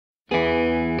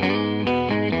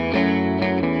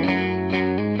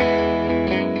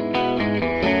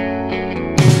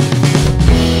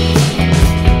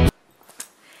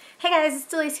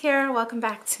Delis here. Welcome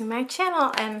back to my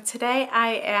channel, and today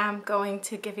I am going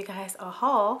to give you guys a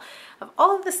haul of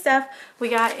all of the stuff we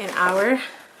got in our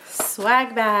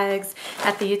swag bags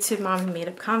at the YouTube Mom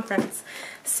Meetup Conference.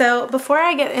 So before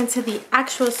I get into the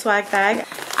actual swag bag,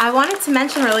 I wanted to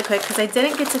mention really quick, because I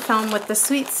didn't get to film with the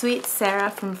sweet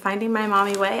Sarah from Finding My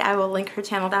Mommy Way. I will link her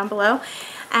channel down below.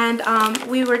 And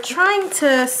we were trying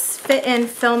to fit in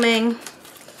filming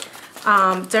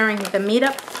during the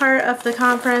meetup part of the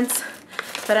conference,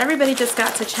 but everybody just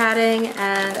got to chatting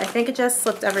and I think it just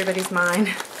slipped everybody's mind.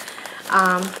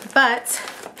 But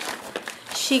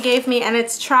she gave me, and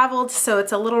it's traveled, so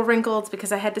it's a little wrinkled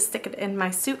because I had to stick it in my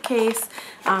suitcase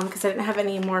because I didn't have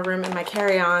any more room in my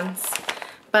carry-ons.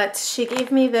 But she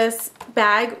gave me this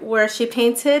bag where she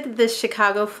painted the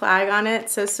Chicago flag on it,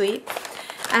 so sweet.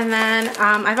 And then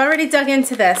I've already dug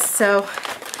into this, so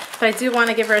but I do want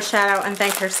to give her a shout out and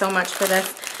thank her so much for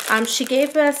this. She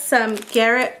gave us some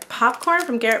Garrett popcorn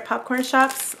from Garrett Popcorn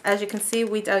Shops. As you can see,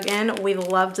 we dug in. We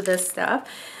loved this stuff.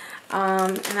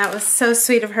 And that was so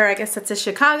sweet of her. I guess it's a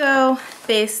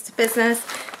Chicago-based business,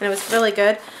 and it was really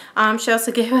good. She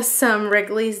also gave us some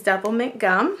Wrigley's Double Mint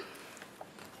Gum.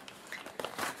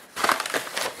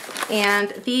 And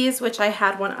these, which I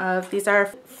had one of, these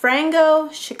are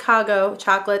Frango Chicago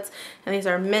chocolates, and these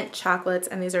are mint chocolates,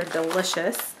 and these are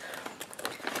delicious.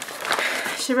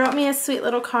 She wrote me a sweet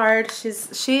little card. She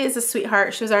is a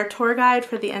sweetheart. She was our tour guide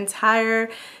for the entire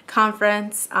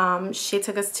conference. She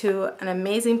took us to an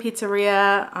amazing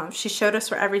pizzeria. She showed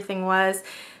us where everything was.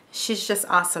 She's just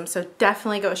awesome. So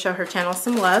definitely go show her channel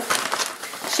some love.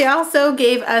 She also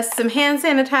gave us some hand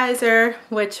sanitizer,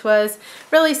 which was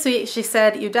really sweet. She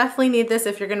said, you definitely need this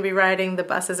if you're going to be riding the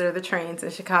buses or the trains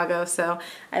in Chicago, so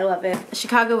I love it.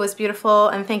 Chicago was beautiful,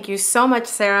 and thank you so much,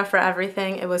 Sarah, for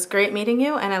everything. It was great meeting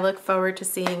you, and I look forward to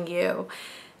seeing you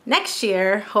next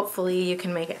year. Hopefully you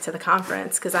can make it to the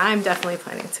conference, because I'm definitely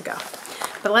planning to go.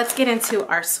 But let's get into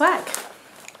our swag.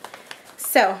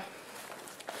 So,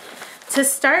 to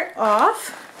start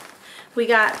off, we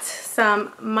got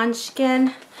some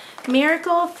Munchkin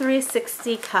Miracle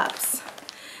 360 cups.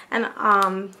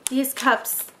 And these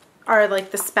cups are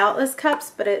like the spoutless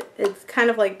cups, but it kind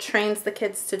of like trains the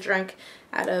kids to drink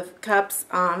out of cups.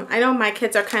 I know my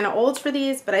kids are kind of old for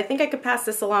these, but I think I could pass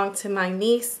this along to my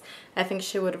niece. I think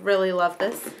she would really love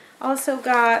this. Also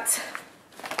got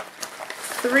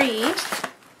 3,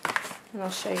 and I'll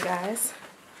show you guys,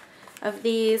 of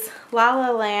these La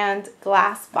La Land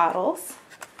glass bottles.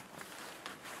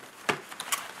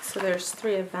 So there's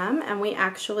 3 of them, and we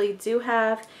actually do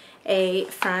have a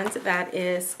friend that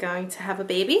is going to have a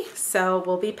baby, so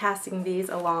we'll be passing these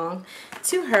along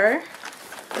to her.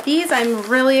 These I'm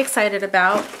really excited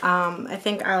about. I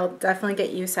think I'll definitely get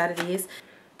use out of these.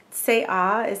 Say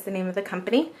Ah is the name of the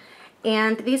company,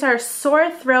 and these are sore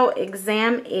throat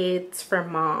exam aids for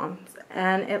moms,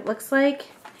 and it looks like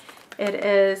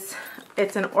it's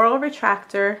an oral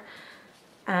retractor,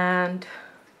 and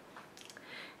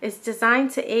it's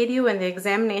designed to aid you in the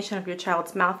examination of your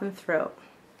child's mouth and throat.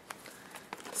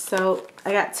 So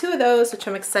I got 2 of those, which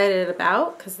I'm excited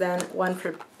about, because then one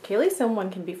for Keillisse and one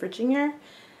can be for Junior.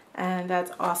 And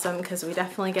that's awesome, because we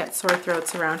definitely get sore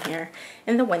throats around here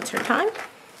in the winter time.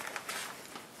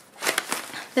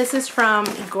 This is from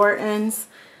Gorton's,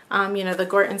 you know, the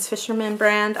Gorton's Fisherman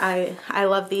brand. I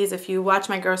love these. If you watch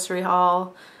my grocery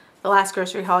haul, the last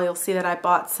grocery haul, you'll see that I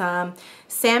bought some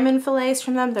salmon fillets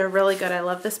from them. They're really good. I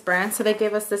love this brand. So they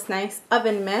gave us this nice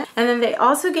oven mitt. And then they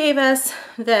also gave us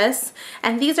this.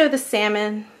 And these are the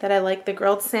salmon that I like, the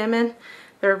grilled salmon.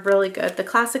 They're really good. The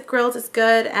classic grilled is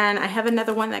good. And I have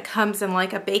another one that comes in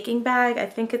like a baking bag. I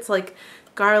think it's like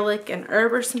garlic and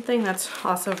herb or something. That's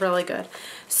also really good.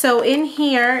 So in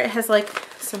here, it has like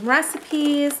some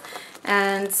recipes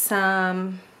and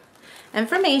some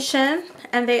information,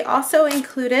 and they also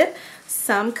included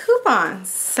some coupons.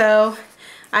 So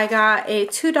I got a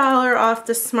 $2 off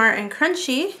the Smart and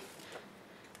Crunchy,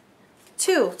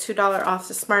 $2 off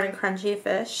the Smart and Crunchy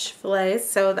fish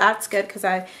fillets, so that's good because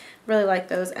I really like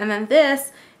those. And then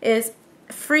this is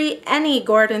free any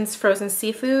Gordon's frozen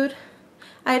seafood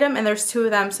item, and there's 2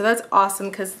 of them, so that's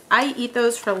awesome because I eat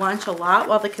those for lunch a lot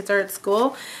while the kids are at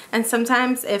school, and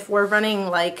sometimes if we're running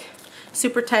like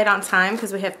super tight on time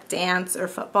because we have dance or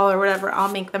football or whatever,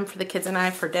 I'll make them for the kids and I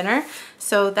for dinner.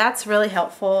 So that's really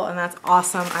helpful, and that's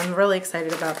awesome. I'm really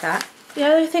excited about that. The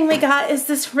other thing we got is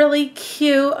this really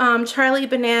cute Charlie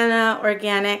Banana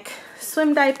organic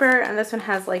swim diaper, and this one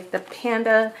has like the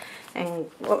panda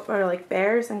and what are like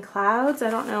bears and clouds. I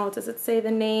don't know, does it say the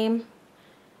name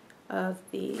of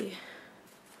the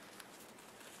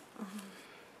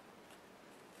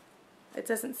It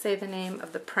doesn't say the name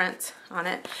of the print on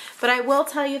it. But I will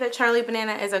tell you that Charlie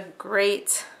Banana is a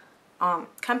great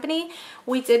company.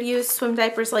 We did use swim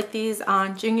diapers like these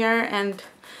on Junior, and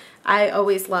I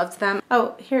always loved them.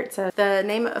 Oh, here it says the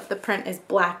name of the print is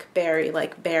Blackberry,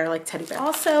 like bear, like teddy bear.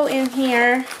 Also in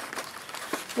here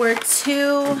were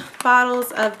 2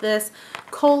 bottles of this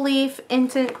Keillisse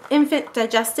infant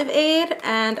digestive aid,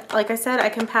 and like I said, I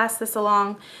can pass this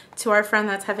along to our friend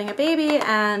that's having a baby,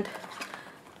 and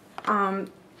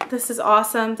this is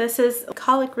awesome. This is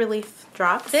colic relief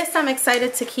drops. This I'm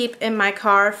excited to keep in my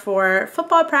car for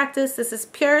football practice. This is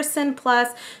Puricin Plus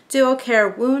Duo Care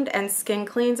Wound and Skin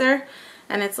Cleanser,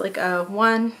 and it's like a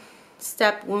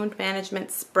 1-step wound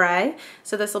management spray.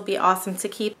 So this will be awesome to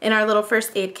keep in our little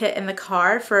first aid kit in the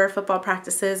car for football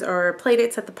practices or play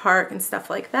dates at the park and stuff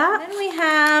like that. Then we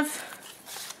have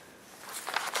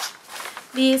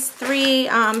these 3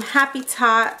 Happy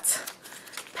Tot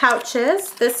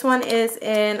pouches. This one is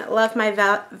in Love My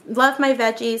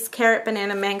Veggies, Carrot,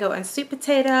 Banana, Mango, and Sweet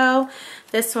Potato.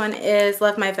 This one is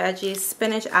Love My Veggies,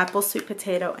 Spinach, Apple, Sweet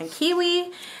Potato, and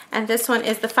Kiwi. And this one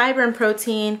is the Fiber and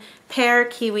Protein, Pear,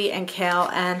 Kiwi, and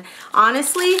Kale. And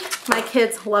honestly, my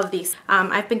kids love these.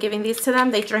 I've been giving these to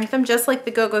them. They drink them just like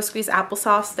the Go-Go Squeeze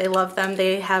applesauce. They love them.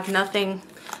 They have nothing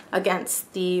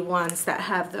against the ones that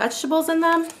have the vegetables in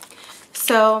them.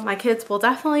 So my kids will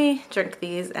definitely drink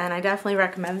these, and I definitely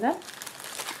recommend them.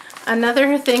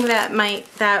 Another thing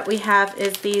that we have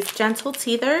is these gentle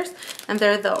teethers, and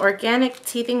they're the organic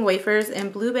teething wafers in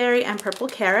blueberry and purple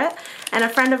carrot. And a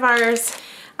friend of ours,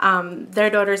 their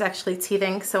daughter's actually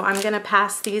teething, so I'm gonna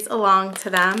pass these along to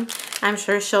them. I'm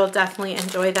sure she'll definitely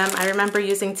enjoy them. I remember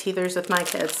using teethers with my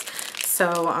kids,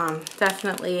 so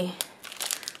definitely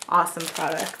awesome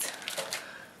product.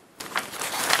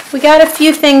 We got a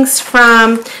few things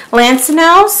from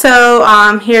Lancino.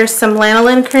 So here's some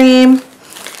lanolin cream,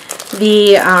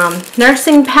 the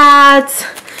nursing pads,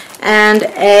 and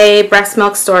a breast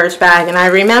milk storage bag. And I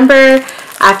remember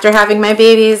after having my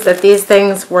babies that these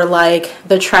things were like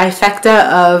the trifecta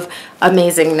of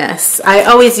amazingness. I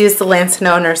always use the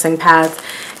Lancino nursing pads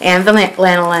and the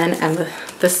lanolin, and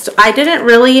I didn't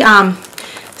really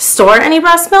store any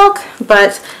breast milk,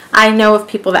 but I know of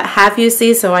people that have used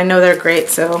these, so I know they're great.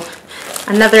 So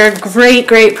another great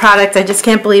product. I just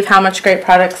can't believe how much great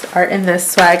products are in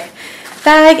this swag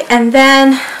bag. And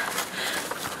then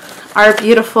our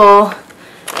beautiful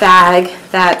bag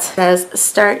that says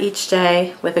start each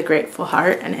day with a grateful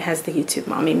heart, and it has the YouTube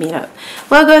Mommy Meetup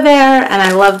logo there, and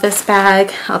I love this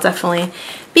bag. I'll definitely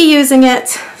be using it.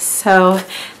 So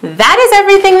that is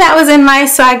everything that was in my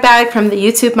swag bag from the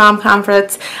YouTube Mom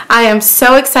Conference. I am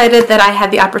so excited that I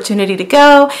had the opportunity to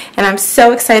go, and I'm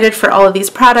so excited for all of these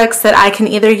products that I can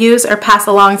either use or pass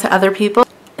along to other people.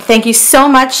 Thank you so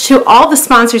much to all the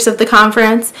sponsors of the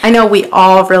conference. I know we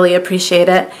all really appreciate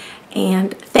it.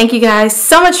 And thank you guys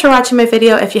so much for watching my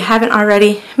video. If you haven't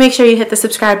already, make sure you hit the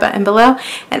subscribe button below,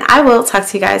 and I will talk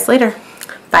to you guys later.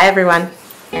 Bye everyone.